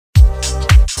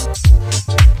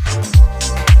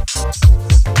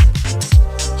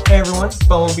Hey everyone,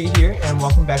 Bumblebee here, and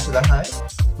welcome back to The Hive.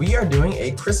 We are doing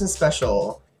a Christmas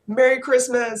special. Merry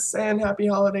Christmas and Happy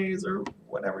Holidays, or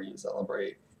whatever you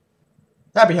celebrate.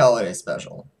 Happy Holidays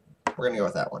special. We're gonna go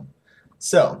with that one.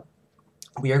 So,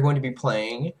 we are going to be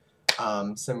playing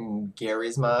some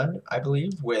Garry's mod, I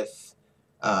believe, with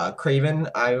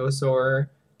KatFTWynn, Ivosaur,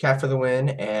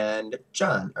 KatFTWynn, and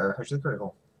John, or Hershey the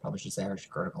Critical. Probably should say Hershey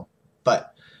Critical.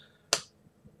 But,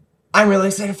 I'm really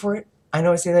excited for it. I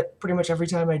know I say that pretty much every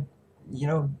time I,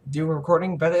 do a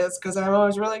recording, but it's because I'm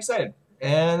always really excited.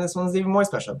 And this one's even more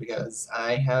special because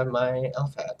I have my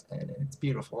elf hat, and it's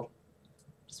beautiful.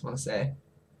 Just want to say,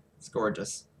 it's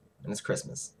gorgeous, and it's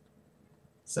Christmas.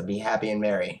 So be happy and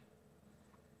merry.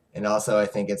 And also, I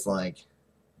think it's like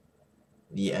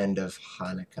the end of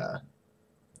Hanukkah.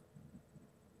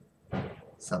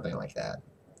 Something like that.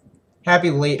 Happy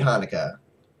late Hanukkah.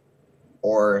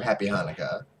 Or happy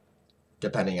Hanukkah.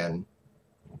 Depending on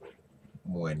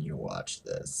when you watch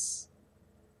this.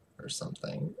 Or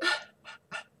something.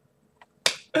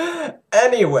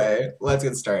 Anyway, let's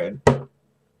get started.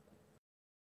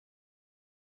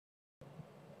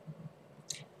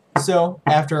 So,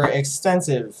 after an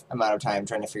extensive amount of time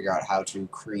trying to figure out how to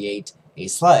create a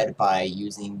sled by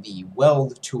using the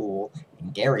weld tool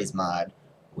in Garry's mod,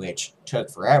 which took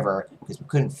forever because we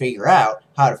couldn't figure out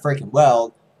how to freaking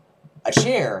weld a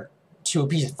chair to a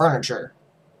piece of furniture.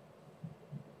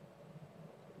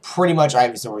 Pretty much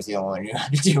Ivosaur was the only one who knew how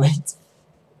to do it.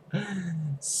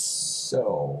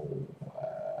 So,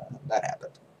 that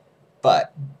happened.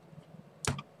 But,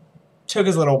 took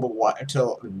us a little bit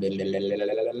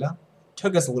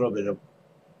of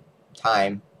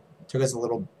time, took us a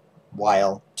little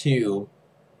while to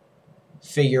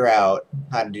figure out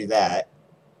how to do that.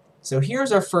 So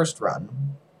here's our first run.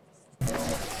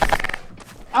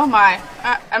 Oh my!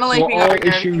 I don't like being over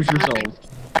here. Issues resolved.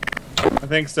 I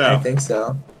think so. I think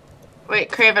so. Wait,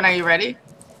 KatFTWynn, are you ready?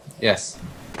 Yes.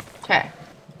 Okay.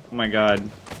 Oh my god.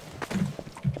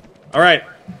 Alright.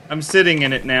 I'm sitting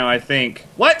in it now, I think.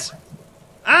 What?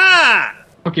 Ah!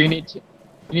 Okay, you need to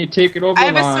take it over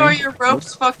the line. Ivosaur, your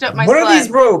ropes fucked up my What sled. are these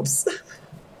ropes?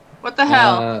 What the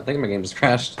hell? I think my game just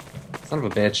crashed. Son of a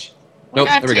bitch. Nope,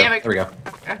 God there we go. damn it. There we go.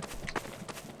 Okay.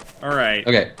 Alright.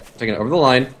 Okay, taking it over the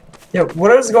line. Yeah,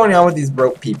 what is going on with these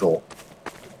rope people?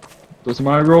 Those are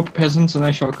my rope peasants, and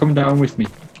they shall come down with me.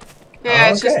 Yeah,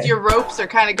 it's Okay. just your ropes are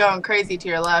kind of going crazy to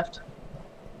your left.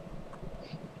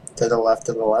 To the left,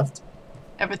 to the left.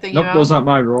 Everything Nope, you own. those aren't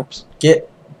my ropes. Get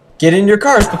in your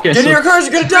cars. Okay, Get in so- your cars,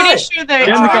 you're gonna die! Pretty sure they Get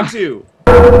in the are. car. Trying to.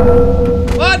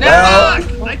 What the No.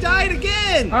 fuck? I died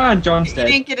again! Ah, John's You dead.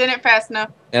 didn't get in it fast enough.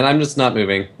 And I'm just not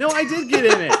moving. No, I did get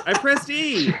in it. I pressed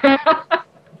E.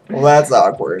 Well, that's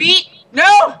awkward. Beat!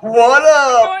 No! What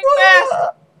up? Going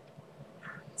fast.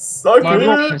 Suck My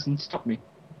rope it. peasants, stop me.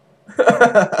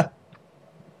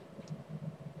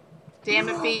 Damn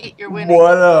it, Beat, you're winning.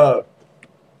 What up?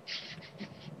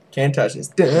 Can't touch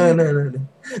this. I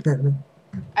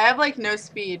have like no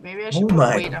speed. Maybe I should Oh put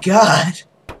my weight up. god.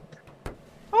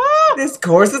 Ah, This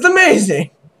course is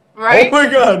amazing. right? Oh my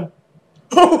god.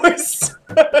 Oh my side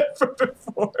from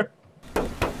before. What?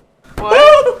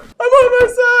 Oh, I'm on my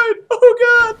side. Oh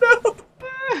god, no.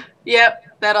 Yep,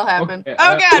 that'll happen. Okay,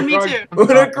 Oh god, me before I- too.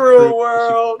 What a cruel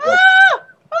world. Ah!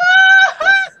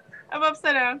 Ah! I'm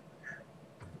upside down.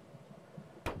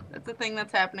 That's the thing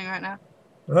that's happening right now.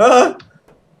 Ah.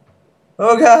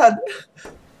 Oh god.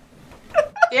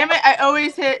 Damn it, I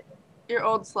always hit your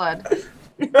old sled.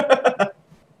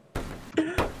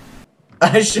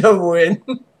 I shall win.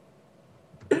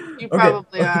 You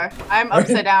probably are. I'm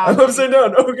upside down. I'm upside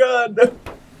down. Oh god. I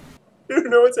don't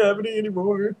know what's happening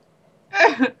anymore.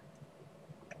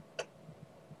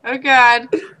 Oh god.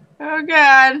 Oh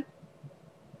god.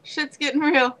 Shit's getting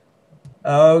real.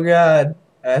 Oh god.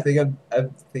 I think I'm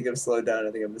slowed down.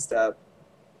 I think I'm gonna stop.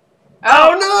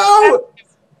 Oh no!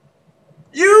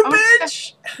 You Oh,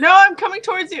 bitch! No, I'm coming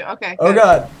towards you. Okay. Oh good.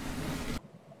 god.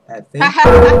 I think.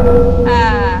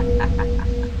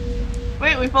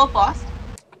 Wait, we both lost?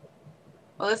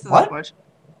 Well, this is What? unfortunate.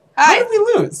 How Hi, did we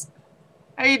lose?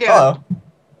 how you doing? Oh.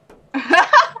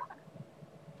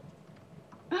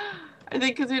 I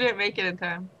think because we didn't make it in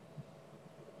time.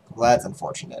 Well, that's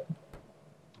unfortunate.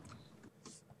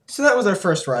 So that was our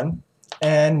first run.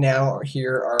 And now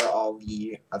here are all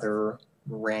the other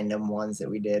random ones that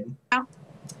we did.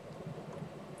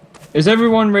 Is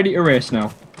everyone ready to race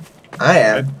now? I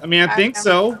am. I mean, I think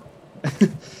so.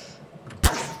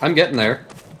 I'm getting there.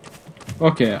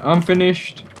 Okay, I'm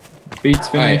finished. Beat's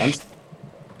Alright, finished.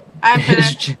 I'm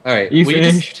finished. Alright, You we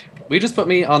finished? just put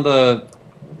me on the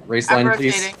race I'm line,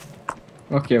 please. rotating.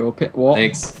 Okay, we'll pit what?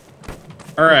 Thanks.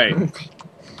 Alright.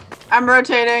 I'm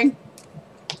rotating.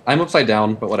 I'm upside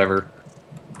down, but whatever.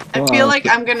 I feel like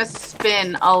I'm gonna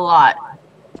spin a lot.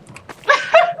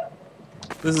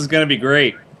 This is gonna be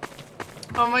great.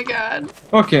 Oh my god.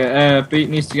 Okay, Beat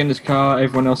needs to get in his car.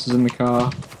 Everyone else is in the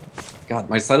car. God,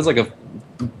 my sled is like a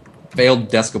failed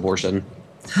desk abortion.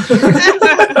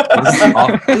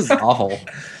 That's This is awful.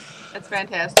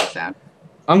 fantastic sound.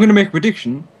 I'm going to make a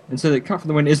prediction and say that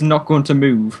KatFTWynn is not going to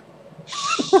move.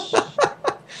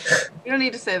 You don't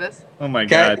need to say this. Oh my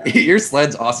god. Kat, your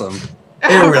sled's awesome. It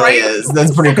really Right? is.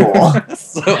 That's pretty cool.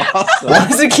 So awesome. Why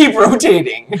does it keep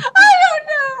rotating? I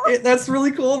don't know. That's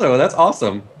really cool, though. That's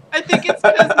awesome. I think it's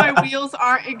because my wheels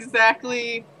aren't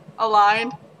exactly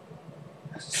aligned.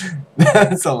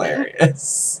 That's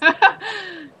hilarious.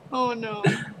 Oh no.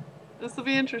 This will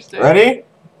be interesting. Ready?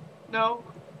 No.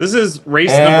 This is race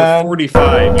And number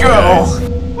 45. you Go! guys.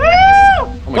 Woo!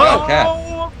 Oh my god, Kat.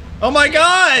 Oh, Oh my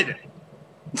god!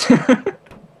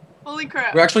 holy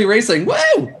crap. We're actually racing.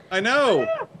 Woo! I know.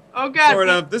 Oh god. Sort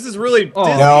of. This is really Oh,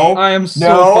 Disney. No. I am so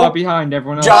No. far behind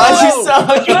everyone else. John,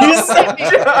 Oh! you suck! You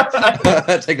suck,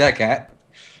 John! Take that, Kat.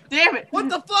 Damn it. What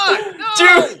the fuck?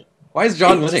 No! Dude! Why is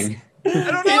John winning? I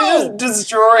don't He know. is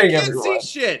destroying I can't everyone.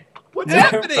 see shit. What's He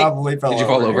happening? Probably fell Did you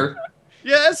fall over?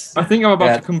 Yes. I think I'm about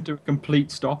Yeah. to come to a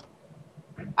complete stop.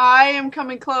 I am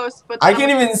coming close, but I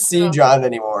can't even see John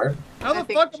anymore. How I the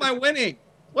think fuck am I winning?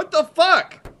 What the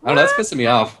fuck? I don't know, that's pissing me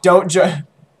off. Don't judge.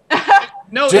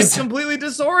 No, Just- it's completely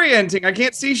disorienting. I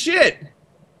can't see shit.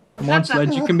 Come on,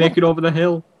 Sled, you can make it over the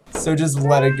hill. So just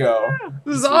let it go.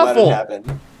 This is Just let it awful. happen.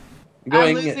 I'm I'm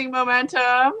going. losing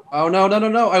momentum. Oh no, no, no,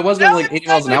 no! I was going like 80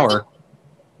 miles an hour.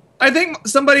 I think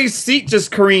somebody's seat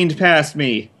just careened past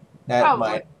me. That Probably.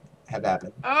 might have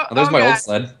happened. Oh, Oh, there's oh my god. old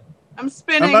sled. I'm I'm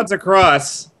spinning. about to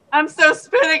cross. I'm so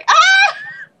spinning. Ah!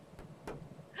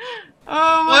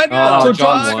 Oh my What? god. Oh, So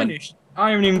John John's won. finished.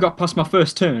 I haven't even got past my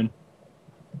first turn.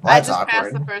 That's I just passed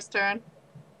awkward. the first turn.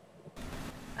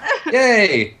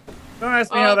 Yay! Don't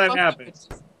ask me Oh, how that fuck happened.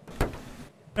 you.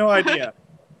 No idea.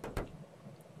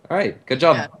 All right, good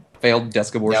job. Yeah. Failed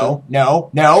desk abortion. No.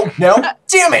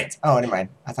 Damn it! Oh, never mind.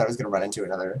 I thought I was going to run into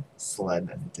another sled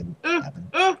and it didn't happen.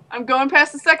 Ooh, I'm going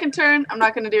past the second turn. I'm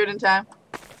not going to do it in time.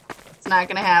 It's not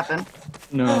going to happen.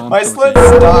 No, I'm My sorry.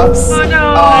 sled stops. Oh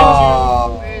no.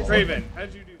 Oh. Where is it? Craven,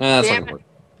 how'd you do? That's Damn not gonna work.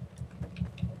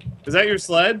 Is that your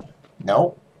sled?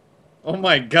 No. Oh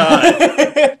my god.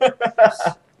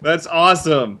 That's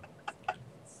awesome.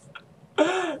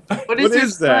 What is What your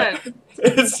is that? sled?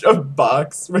 It's a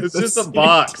box. With It's a just a seat.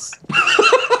 box.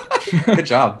 Good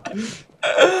job.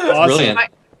 Awesome. Brilliant.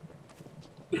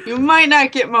 You might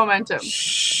not get momentum.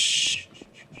 Shh.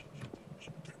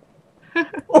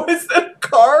 What is that, a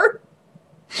car?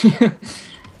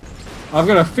 I've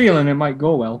got a feeling it might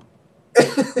go well.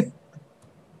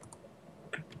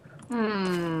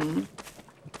 Hmm.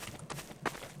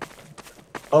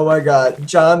 Oh my god.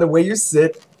 John, the way you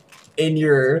sit in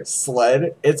your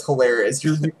sled, it's hilarious.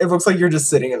 It looks like you're just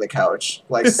sitting in the couch,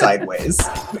 like sideways.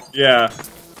 Yeah.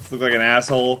 Look like an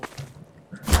asshole.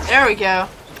 There we go.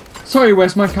 Sorry,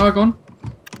 where's my car gone?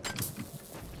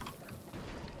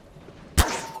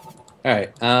 All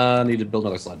right, need to build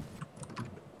another sled.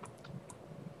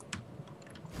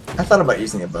 I thought about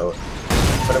using a boat,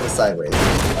 but it was sideways.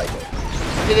 I like it.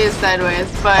 It is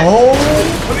sideways, but Oh!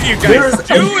 What are you There's guys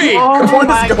doing? Oh what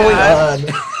my is going God.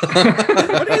 on?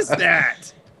 What is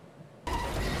that?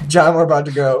 John, we're about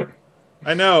to go.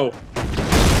 I know.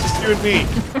 Just you and me.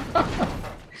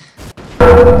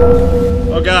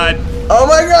 Oh god. Oh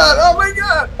my god! Oh my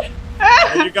god!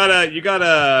 Oh, you got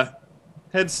a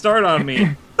head start on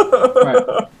me.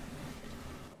 Right.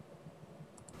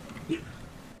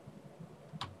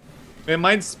 Man,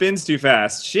 mine spins too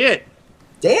fast. Shit.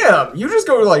 Damn! You just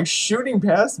go like shooting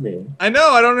past me. I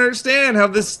know, I don't understand how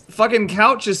this fucking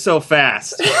couch is so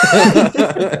fast.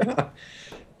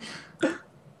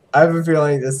 I have a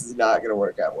feeling this is not gonna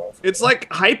work out well. It's like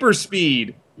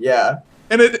hyperspeed. Yeah.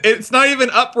 And it's not even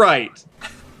upright.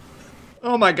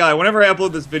 Oh my god, whenever I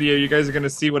upload this video, you guys are gonna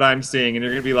see what I'm seeing, and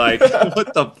you're gonna be like,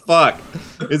 what the fuck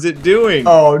is it doing?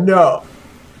 Oh no.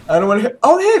 I don't want to.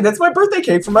 Oh hey, that's my birthday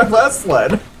cake from my last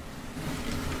sled.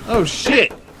 Oh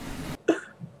shit.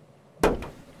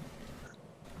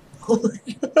 Oh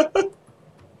my god.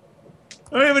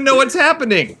 I don't even know what's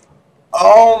happening.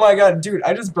 Oh my god, dude!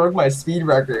 I just broke my speed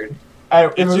record.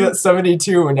 It Did was you? at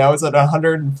 72, and now it's at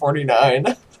 149.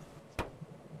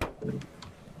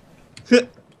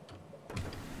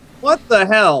 What the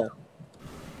hell?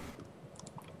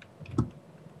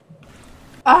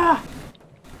 ah,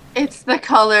 it's the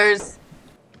colors.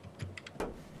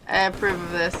 I approve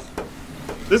of this.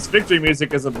 This victory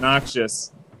music is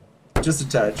obnoxious. Just a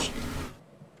touch.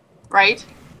 Right?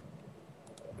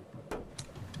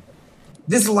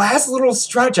 This last little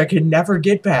stretch I could never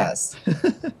get past.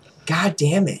 God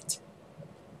damn it.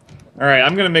 Alright,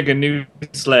 I'm gonna make a new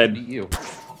sled. You.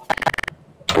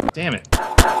 Damn it.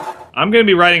 I'm gonna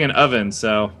be riding an oven,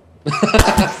 so.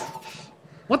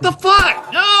 What the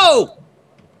fuck? No!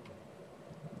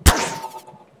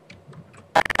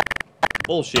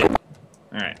 Bullshit.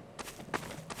 Alright.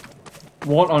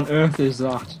 What on earth is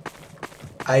that?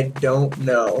 I don't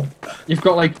know. You've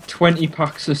got like 20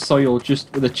 packs of soil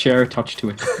just with a chair attached to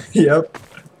it. Yep.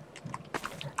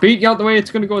 Beat, get out the way,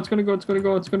 it's gonna go, it's gonna go, it's gonna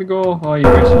go, it's gonna go. Oh,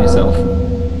 you're racing yourself.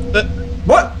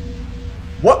 What?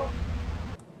 What?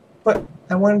 But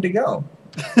I wanted to go.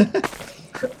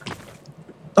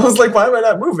 I was like, why am I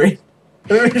not moving? I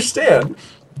don't understand.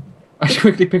 I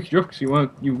quickly picked you up because you were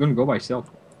gonna go by yourself.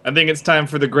 I think it's time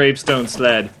for the gravestone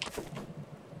sled.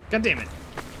 God damn it.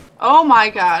 Oh my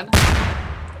god.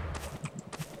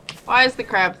 Why is the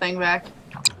crab thing back?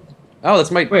 Oh,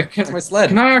 that's my Wait, my sled.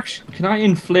 Can I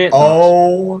inflate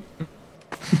Oh.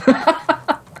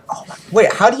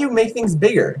 Wait, how do you make things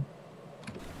bigger?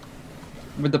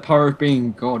 that? With the power of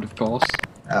being God, of course.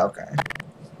 Oh, okay.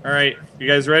 Alright, you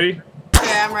guys ready?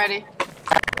 Okay, I'm ready.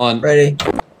 On. Ready?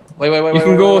 Wait. You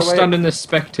can go stand in the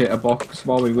spectator box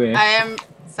while we wait. I am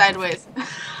sideways.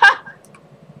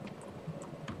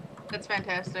 That's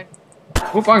fantastic.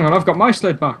 Oh, hang on, I've got my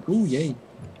sled back. Ooh, yay.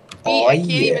 Oh, I can't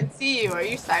yeah. even see you. Are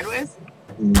you sideways?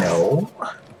 No.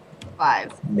 Lies.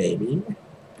 Maybe.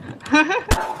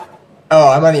 Oh,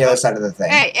 I'm on the other side of the thing.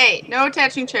 Hey, no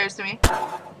attaching chairs to me.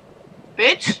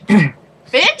 Bitch.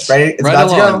 Bitch. Ready? It's Right about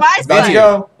to go. along. It's about to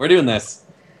go. We're doing this.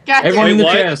 God Everyone damn in it. the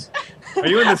what? chairs. Are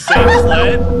you in the same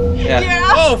sled? Yeah.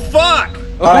 Oh, fuck!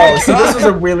 Oh, so this was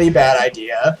a really bad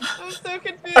idea. I'm so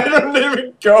confused. I don't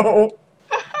even go.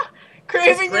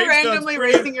 Craving, This you're gravestone's randomly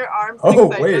pretty- raising your arms.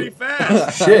 Oh, in Pretty wait.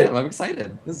 fast. Shit. I'm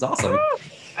excited. This is awesome.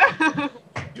 excitement.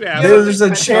 You have There's a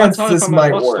Can't chance Tell this if I'm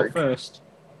might lost work. First.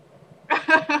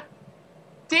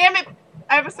 Damn it,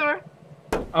 Ivosaur.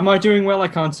 Am I doing well? I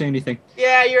can't see anything.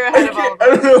 Yeah, you're ahead of all of I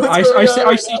don't us. know what's going on I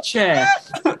right see chair.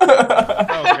 now.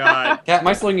 Oh, God. Cat, am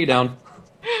I slowing you down?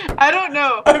 I don't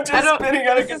know. I'm just I don't, spinning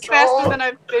out of this is control. faster than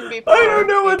I've been before. I don't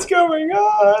know what's going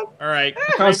on. Alright,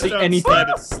 can't see gravestone anything. sled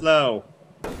is slow.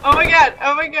 Oh my god,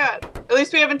 oh my god. At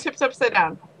least we haven't tipped upside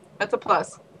down. That's a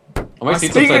plus. My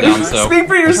seat's Speak, upside down, so. speak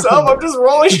for yourself. I'm just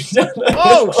rolling down the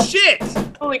Oh, hill. shit!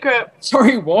 Holy crap.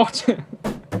 Sorry, what?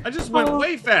 I just went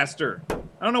way faster.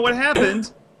 I don't know what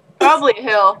happened. Probably a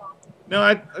hill. No,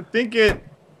 I think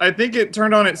it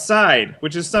turned on its side,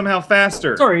 which is somehow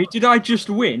faster. Sorry, did I just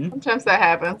win? Sometimes that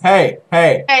happens. Hey,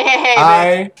 Hey,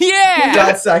 I Yeah!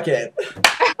 got second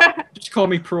Just call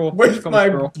me pro. Just with call me my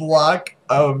pro. block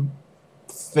of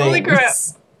things. Holy crap.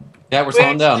 Yeah, we're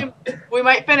slowing down. We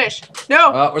might finish.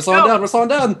 No. We're slowing No. down. We're slowing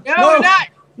down. No, we're not.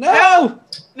 No.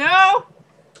 No.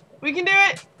 We can do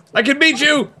it. I can beat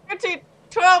you! 13,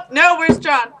 12. No, where's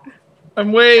John?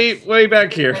 I'm way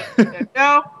back here.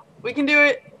 No, we can do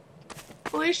it.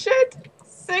 Holy shit.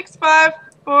 6, 5,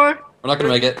 4. We're not gonna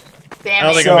make it. Damn I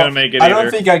don't it. think I'm gonna make it I either.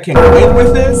 don't think I can win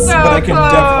with this, So but I can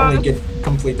close. definitely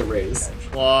complete the race.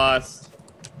 Lost.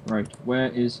 Right, where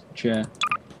is chair?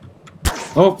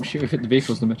 Oh, shoot, we've hit the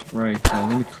vehicles limit. Right,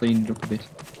 let me clean it up a bit.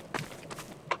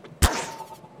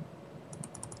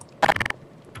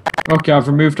 Okay, I've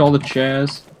removed all the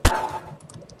chairs.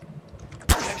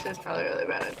 Actually, that's probably a really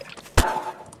bad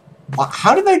idea.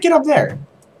 How did that get up there?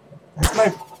 That's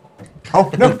my. Oh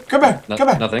no! Come back! No, Come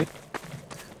back! Nothing.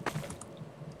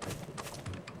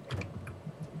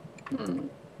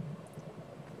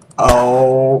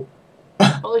 Oh,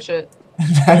 Holy shit.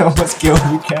 that almost killed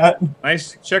you, Cat.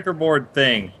 Nice checkerboard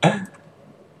thing.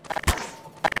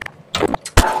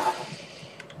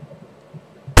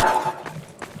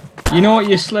 You know what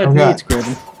your sled Okay. needs,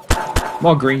 Craven?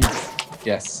 More green,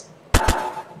 Yes.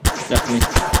 definitely.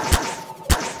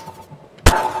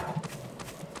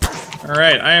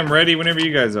 Alright, I am ready whenever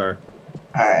you guys are.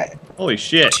 All right. Holy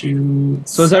shit.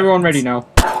 So is everyone ready now?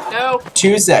 No.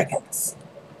 2 seconds.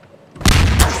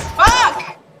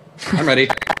 Fuck! I'm ready.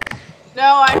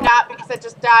 No, I'm not because I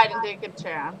just died and didn't get a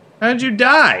chair on. How did you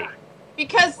die?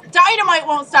 Because dynamite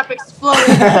won't stop exploding.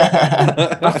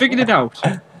 I figured it out.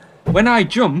 When I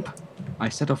jump, I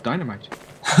set off dynamite.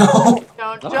 Don't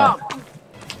Ah. jump.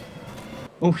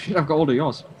 Oh shit, I've got all of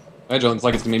yours. I don't. It's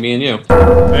like it's gonna be me and you.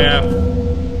 Yeah.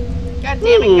 God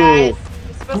damn it, guys.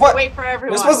 You're supposed What? to wait for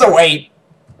everyone. We're supposed to wait.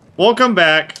 We'll come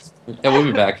back, Yeah, we'll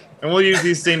be back. and we'll use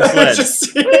these same sleds.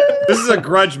 This is a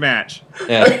grudge match.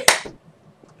 Yeah.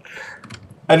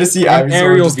 I just see An Ivosaur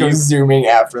aerial just go view. zooming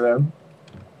after them.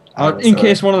 In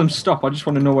case one of them stop, I just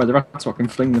want to know where they're at so I can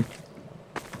fling them.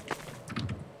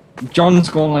 John's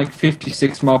going like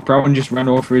 56 mile per hour and just ran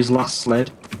over his last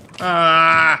sled.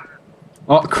 Ah!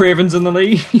 Oh, Craven's in the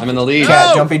lead. I'm in the lead.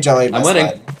 Cat, don't be jelly. I'm winning.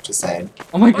 Sled. Just saying.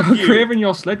 Oh my Fuck god, you. Craven,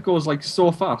 your sled goes like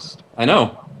so fast. I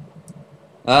know.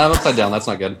 I'm upside down. That's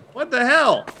not good. What the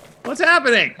hell? What's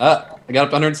happening? I got up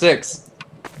to 106.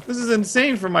 This is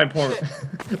insane from my point.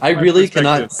 I my really perspective.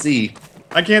 cannot see.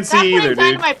 I can't Stop see either,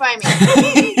 putting dude. dynamite by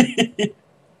me.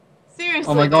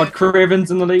 Seriously. Oh my god, dude.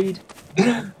 Craven's in the lead.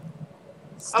 I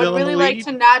Still would in really the like lead?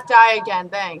 to not die again.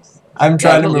 Thanks. I'm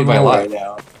trying to I'm move by a away lot.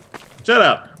 now. Shut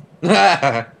up.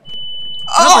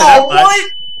 Oh, much.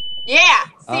 what? Yeah.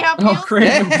 See how it Oh, feels?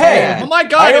 Craven. Yeah. Oh my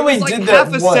god, I it only was like did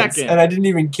half that a once, second. and I didn't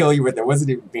even kill you with it. It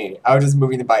wasn't even me. I was just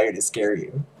moving the bio to scare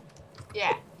you.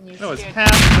 Yeah. And you No, it's scared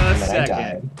half a And then I second.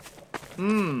 died.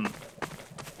 Hmm.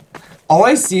 All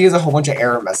I see is a whole bunch of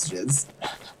error messages.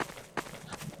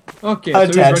 Okay, so he's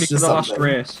Attached ready to for the last something.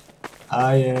 race.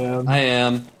 I am. I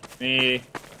am. Me.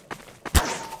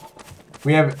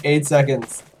 We have 8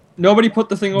 seconds. Nobody put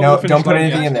the thing over No, the finish don't put line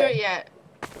anything yet. in Don't do there. it yet.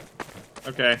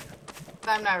 Okay.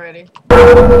 I'm not ready.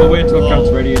 We'll wait till Cat's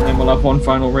ready and then we'll have one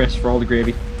final race for all the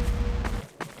gravy.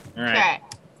 Alright. Okay.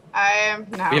 I am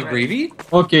not We have ready. gravy?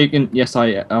 Okay, you can, yes,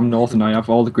 I'm North and I have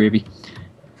all the gravy.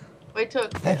 Wait till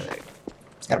it's Hey. together.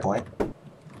 It's got a point.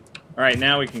 Alright,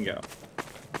 now we can go.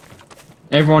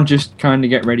 Everyone just kind of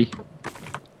get ready.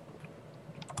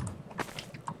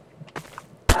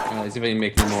 See if I can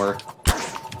make any more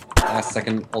last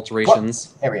second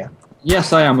alterations. There we go.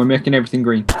 Yes, I am. I'm making everything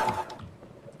green. Yeah.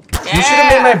 You should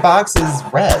have made my boxes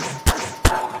red.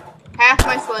 Half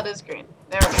my sled is green.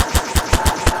 There we go.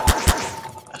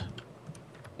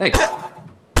 Thanks.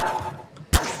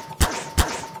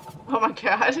 Oh my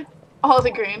god. All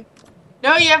the green.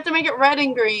 No, you have to make it red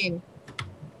and green.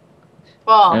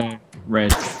 Well,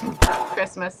 Red.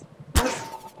 Christmas.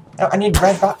 Oh, I need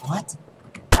red box. What?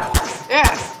 Yeah.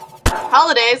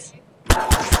 Holidays.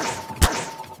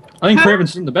 I think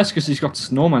Craven's doing the best because he's got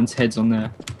snowman's heads on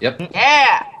there. Yep.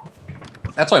 Yeah.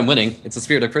 That's why I'm winning. It's the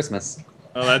spirit of Christmas.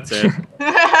 Oh, that's it.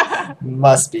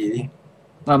 Must be.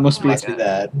 That must be Must be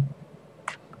that.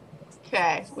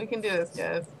 Okay, we can do this,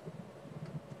 guys.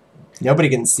 Nobody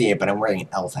can see it, but I'm wearing an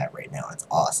elf hat right now. It's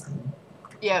awesome.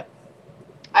 Yep.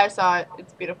 I saw it.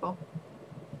 It's beautiful.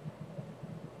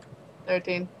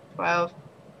 13, 12,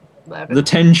 11. the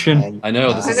tension. 9, I know,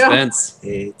 the I know. suspense.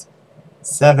 8,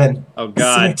 7, Oh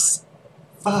god. 6,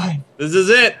 5. This is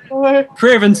it. 4,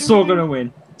 Craven's so gonna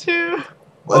win. 2.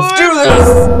 Let's Four. do this!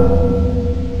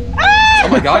 Oh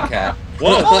my god, Cat.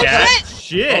 Whoa, Holy cat. shit.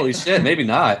 Shit. Holy shit, maybe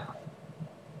not.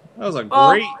 That was a Well,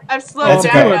 great. I've slowed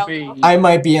That's down okay. now. I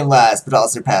might be in last, but I'll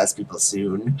surpass people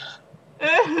soon.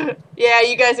 Yeah,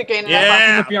 you guys are gaining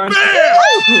Yeah. that Behind-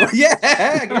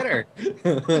 Yeah, get her.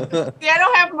 bucket. See, I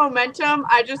don't have momentum.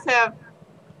 I just have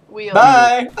wheels.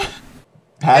 Bye!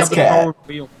 Pass the Cat. power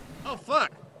wheel. Oh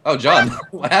fuck. Oh, John,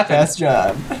 what happened? Pass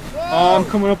John. Oh, I'm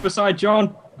coming up beside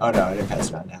John. Oh no, I didn't pass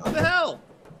John What now. the hell?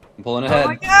 I'm pulling Oh ahead.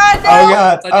 my god, no! Oh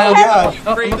god, Upside oh down. god,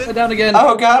 Oh, I'm upside down again.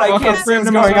 oh god, I Oh, can't see Craven,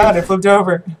 what's I'm going outside. on. I flipped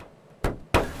over.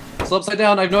 Still upside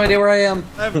down. I have no idea where I am.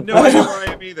 I have no idea where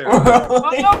I am either.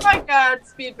 Oh my god,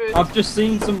 speed boost. I've just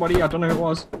seen somebody. I don't know who it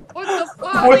was. What the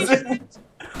fuck? What's it?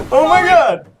 Oh my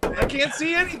god! I can't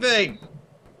see anything.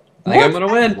 I think I'm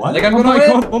gonna win. What? I think I'm Oh gonna my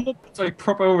win. god! One more like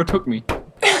proper overtook me.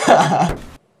 Oh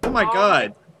my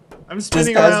god. I'm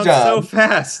spinning pass around John. so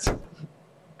fast.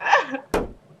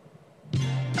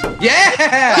 Yeah!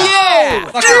 Yeah!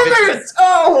 Fuck Damn it. it!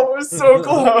 Oh, it was so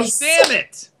close. Damn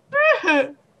it.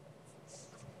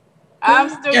 I'm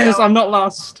still Yes, going. I'm not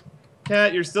last.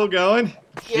 Cat, you're still going?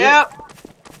 Yep.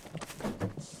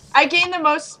 I gain the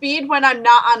most speed when I'm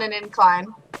not on an incline.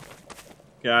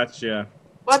 Gotcha.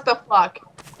 What the fuck?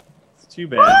 It's too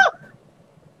bad.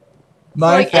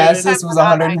 My Like, fastest anytime was we're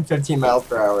not, 115 miles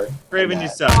per hour. Craven, you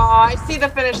Oh, suck. I see the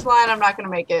finish line. I'm not gonna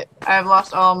make it. I've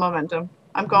lost all momentum.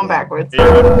 I'm going backwards.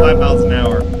 You're going 5 miles an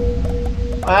hour.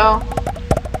 Well,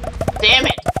 damn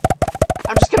it.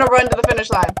 I'm just gonna run to the finish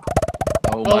line.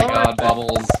 Oh my god,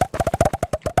 bubbles.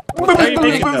 How are you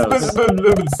making those?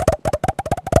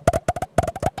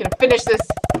 Gonna finish this.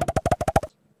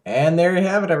 And there you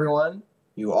have it, everyone.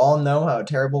 You all know how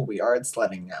terrible we are at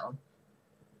sledding now.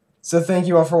 So thank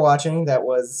you all for watching. That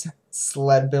was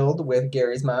Sled Build with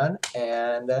Garry's Mod,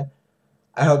 and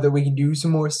I hope that we can do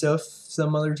some more stuff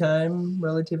some other time,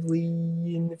 relatively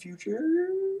in the future.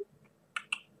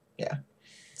 Yeah.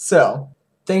 So,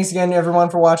 thanks again, everyone,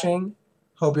 for watching.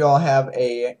 Hope you all have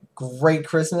a great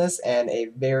Christmas and a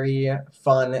very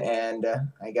fun and,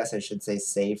 I guess I should say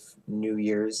safe New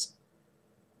Year's.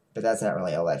 But that's not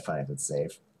really all that fun if it's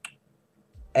safe.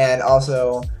 And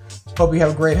also, hope you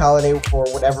have a great holiday for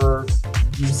whatever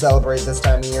you celebrate this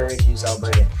time of year, if you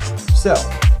celebrate it. So,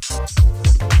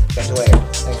 catch you later.